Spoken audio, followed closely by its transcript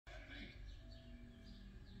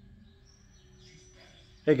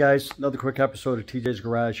Hey guys, another quick episode of TJ's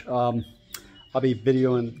Garage. I'll be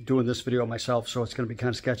doing this video myself, so it's going to be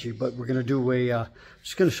kind of sketchy, but we're going to do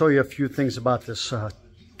just going to show you a few things about this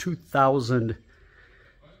 2000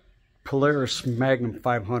 Polaris Magnum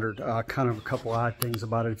 500. Kind of a couple odd things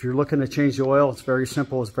about it. If you're looking to change the oil, it's very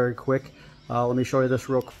simple, it's very quick. Let me show you this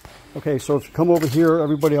real quick. Okay, so if you come over here,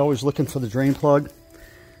 everybody always looking for the drain plug.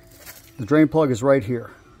 The drain plug is right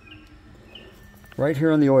here. Right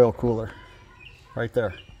here in the oil cooler. Right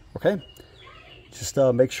there. Okay? Just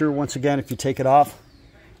make sure, once again, if you take it off,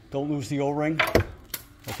 don't lose the O-ring.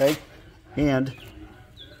 Okay? And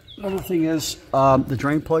another thing is, the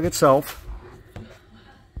drain plug itself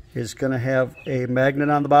is going to have a magnet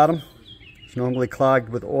on the bottom. It's normally clogged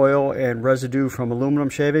with oil and residue from aluminum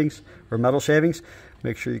shavings or metal shavings.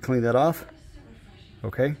 Make sure you clean that off.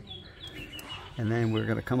 Okay? And then we're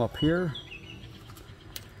going to come up here.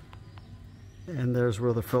 And there's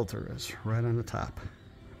where the filter is, right on the top,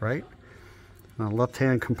 right? On the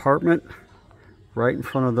left-hand compartment, right in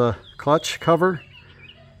front of the clutch cover.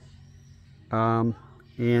 And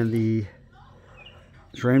the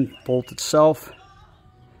drain bolt itself,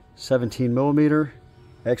 17 millimeter,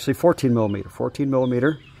 actually 14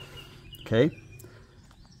 millimeter, okay?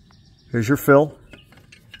 Here's your fill.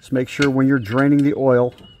 Just make sure when you're draining the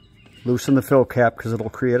oil, loosen the fill cap because it'll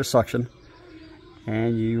create a suction,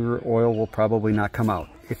 and your oil will probably not come out.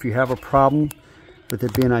 If you have a problem with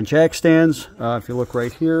it being on jack stands, if you look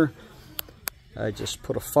right here, I just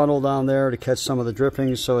put a funnel down there to catch some of the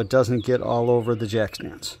drippings so it doesn't get all over the jack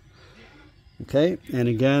stands. Okay, and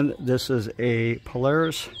again, this is a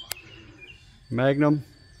Polaris Magnum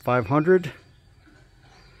 500.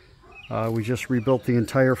 We just rebuilt the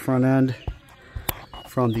entire front end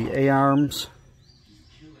from the A-arms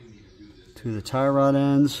to the tie rod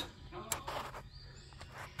ends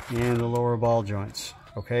and the lower ball joints.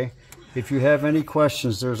 Okay, if you have any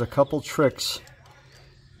questions, there's a couple tricks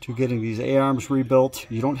to getting these A-arms rebuilt.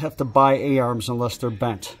 You don't have to buy A-arms unless they're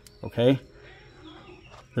bent. Okay,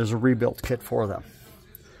 there's a rebuild kit for them.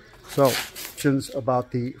 So, questions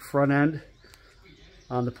about the front end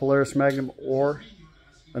on the Polaris Magnum or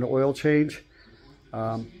an oil change,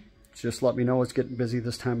 just let me know. It's getting busy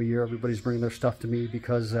this time of year. Everybody's bringing their stuff to me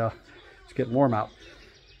because it's getting warm out.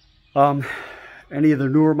 Any of the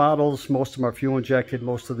newer models, most of them are fuel injected.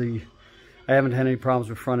 I haven't had any problems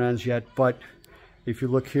with front ends yet, but if you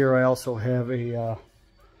look here, I also have a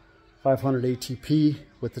 500 ATP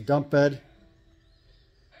with the dump bed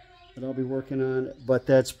that I'll be working on, but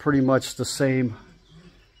that's pretty much the same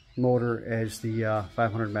motor as the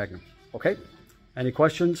 500 Magnum. Okay? Any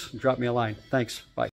questions? Drop me a line. Thanks. Bye.